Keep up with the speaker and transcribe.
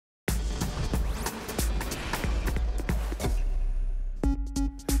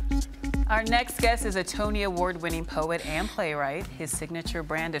Our next guest is a Tony Award-winning poet and playwright. His signature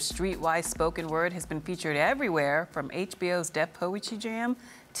brand of streetwise spoken word has been featured everywhere, from HBO's Def Poetry Jam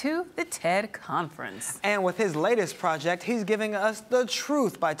to the TED Conference. And with his latest project, he's giving us the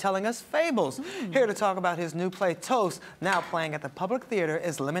truth by telling us fables. Here to talk about his new play, Toast, now playing at the Public Theater,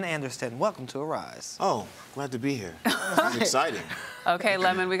 is Lemon Andersen. Welcome to Arise. Oh, glad to be here. It's exciting. Okay,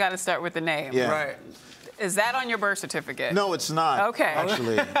 Lemon, we got to start with the name. Yeah. Right. Is that on your birth certificate? No, it's not. Okay.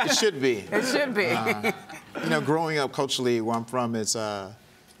 Actually, it should be. It should be. You know, growing up culturally where I'm from, it's no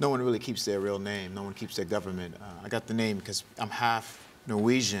one really keeps their real name. No one keeps their government. I got the name because I'm half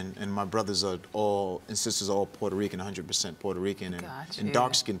Norwegian, and my brothers are all and sisters are all Puerto Rican, 100% Puerto Rican, and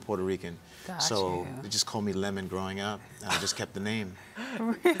dark-skinned Puerto Rican. So they just called me Lemon growing up. I just kept the name.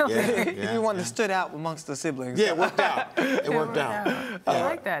 Really? Yeah. You one that stood out amongst the siblings. Yeah, it worked out. It worked out. I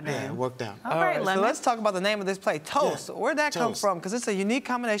like that name. Yeah, it worked out. All right, Lemon. So let's talk about the name of this play, Toast. Yeah. Where'd that come Toast. from? Because it's a unique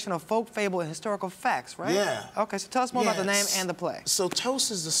combination of folk, fable, and historical facts, right? Yeah. Okay, so tell us more about the name and the play. So Toast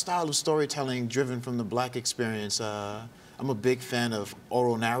is the style of storytelling driven from the Black experience. I'm a big fan of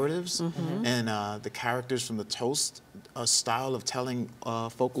oral narratives, and the characters from the Toast style of telling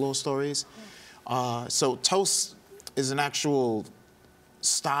folklore stories. So Toast is an actual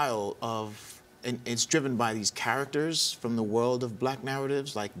style of, and it's driven by these characters from the world of Black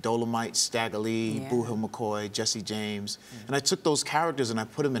narratives, like Dolomite, Stagger Lee, Boo-Hill McCoy, Jesse James. And I took those characters and I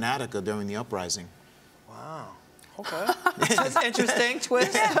put them in Attica during the uprising. Wow. Okay. That's interesting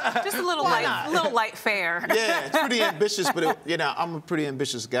twist. Yeah, just a little light fare. Yeah, it's pretty ambitious, but you know, I'm a pretty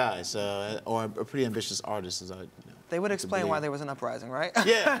ambitious guy, so or a pretty ambitious artist, as I. They would explain why there was an uprising, right?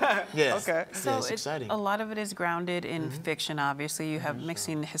 Yeah. Yeah. Okay. So it's exciting. A lot of it is grounded in fiction. Obviously, you have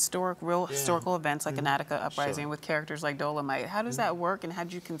mixing historical events like an Attica uprising with characters like Dolomite. How does that work, and how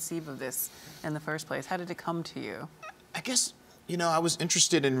did you conceive of this in the first place? How did it come to you? I guess, you know, I was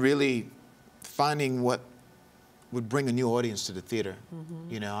interested in really finding what would bring a new audience to the theater.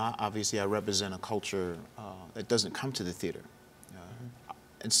 You know, obviously I represent a culture that doesn't come to the theater.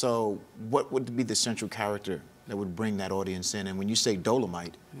 And so what would be the central character that would bring that audience in? And when you say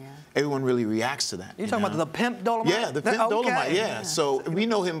Dolomite, everyone really reacts to that. You're talking about the pimp Dolomite? Yeah, the pimp Dolomite, yeah. So we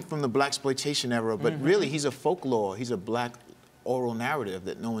know him from the Blaxploitation era, but really he's a folklore, he's a Black oral narrative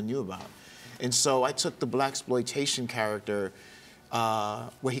that no one knew about. And so I took the Blaxploitation character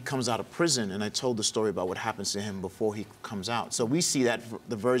where he comes out of prison, and I told the story about what happens to him before he comes out. So we see that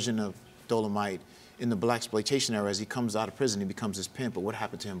the version of Dolomite in the Blaxploitation era. As he comes out of prison, he becomes his pimp, but what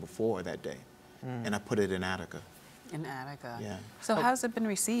happened to him before that day? And I put it in Attica. In Attica. Yeah. So how's it been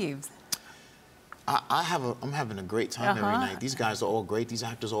received? I'm having a great time every night. These guys are all great. These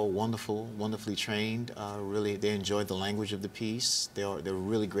actors are all wonderful, wonderfully trained. Really, they enjoy the language of the piece. They're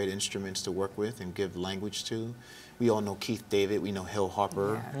really great instruments to work with and give language to. We all know Keith David. We know Hill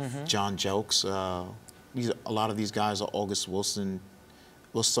Harper, John Jelks. A lot of these guys are August Wilsonians,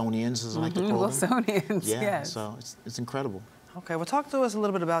 as I like to call them. Wilsonians, Yeah, yes. so it's incredible. Okay, well, talk to us a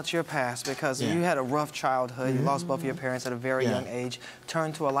little bit about your past, because you had a rough childhood. You lost both of your parents at a very young age,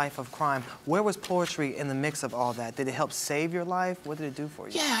 turned to a life of crime. Where was poetry in the mix of all that? Did it help save your life? What did it do for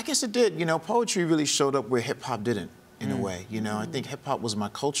you? Yeah, I guess it did. You know, poetry really showed up where hip-hop didn't, in a way. You know, I think hip-hop was my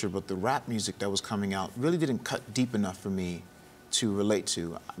culture, but the rap music that was coming out really didn't cut deep enough for me to relate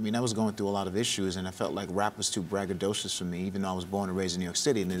to. I mean, I was going through a lot of issues, and I felt like rap was too braggadocious for me, even though I was born and raised in New York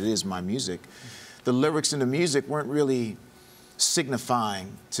City, and it is my music. The lyrics in the music weren't really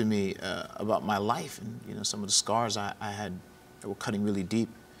signifying to me about my life, and you know, some of the scars I had that were cutting really deep.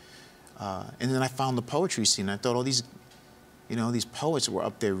 And then I found the poetry scene. I thought all these, you know, these poets were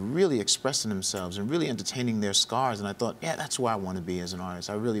up there really expressing themselves and really entertaining their scars, and I thought, yeah, that's where I want to be as an artist.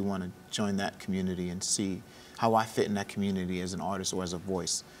 I really want to join that community and see how I fit in that community as an artist or as a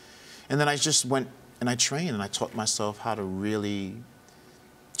voice. And then I just went and I trained and I taught myself how to really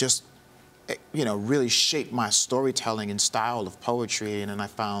just, you know, really shape my storytelling and style of poetry. And then I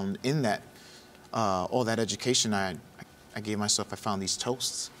found in that, all that education I gave myself, I found these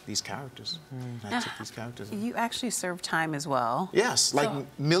toasts, these characters. And I took these characters. You actually served time as well. Yes, like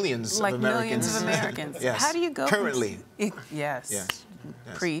millions of Americans. Like millions of Americans. Yes. How do you go currently? Yes. Yes.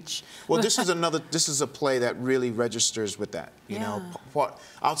 Preach. Well, this is a play that really registers with that. You know,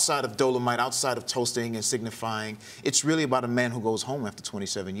 outside of Dolomite, outside of toasting and signifying, it's really about a man who goes home after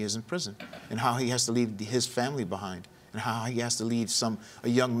 27 years in prison, and how he has to leave his family behind, and how he has to leave a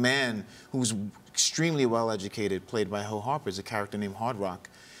young man who's extremely well educated, played by Hill Harper, is a character named Hard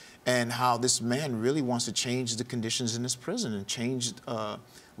Rock, and how this man really wants to change the conditions in this prison and change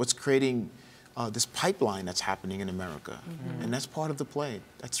what's creating this pipeline that's happening in America. And that's part of the play.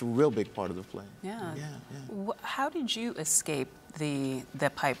 That's a real big part of the play. Yeah. Yeah. How did you escape the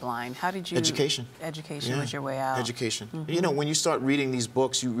pipeline? How did you... Education. Education was your way out. Education. You know, when you start reading these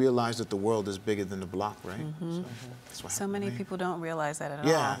books, you realize that the world is bigger than the block, right? So, that's what So happened to many me. people don't realize that at all.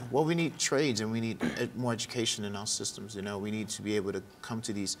 Yeah, well, we need trades and we need more education in our systems. You know, we need to be able to come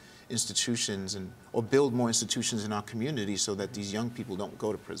to these institutions or build more institutions in our community so that these young people don't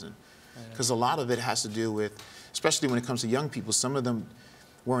go to prison. Because a lot of it has to do with, especially when it comes to young people, some of them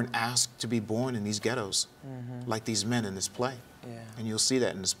weren't asked to be born in these ghettos, like these men in this play. And you'll see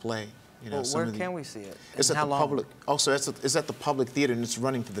that in this play. You know, Well, where can we see it? It's And at how the long? public. Also, it's at the Public Theater, and it's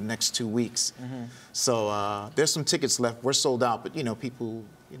running for the next 2 weeks. So there's some tickets left. We're sold out, but you know, people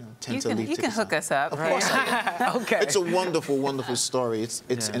tend to leave You can tickets hook out. us up. Of course I will. Okay. It's a wonderful, wonderful story. And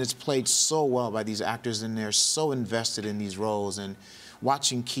Yeah. it's played so well by these actors, and they're so invested in these roles. And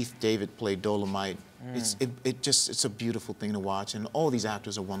watching Keith David play Dolomite, it's a beautiful thing to watch. And all these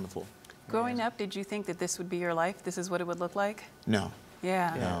actors are wonderful. Growing up, did you think that this would be your life? This is what it would look like? No.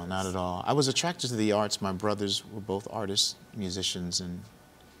 Yeah. No, not at all. I was attracted to the arts. My brothers were both artists, musicians, and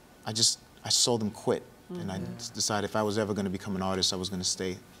I saw them quit. And I decided if I was ever going to become an artist, I was going to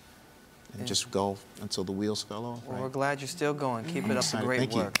stay and just go until the wheels fell off. Well, we're glad you're still going. Keep it up the Excited. great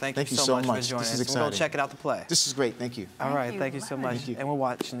Thank you. work. Thank Thank you you so so much much. for joining This us. is We'll go exciting. check it out the play. This is great. Thank you. All right, you. thank you so much. Thank you. And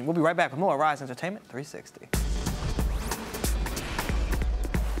we'll be right back with more Rise Entertainment 360.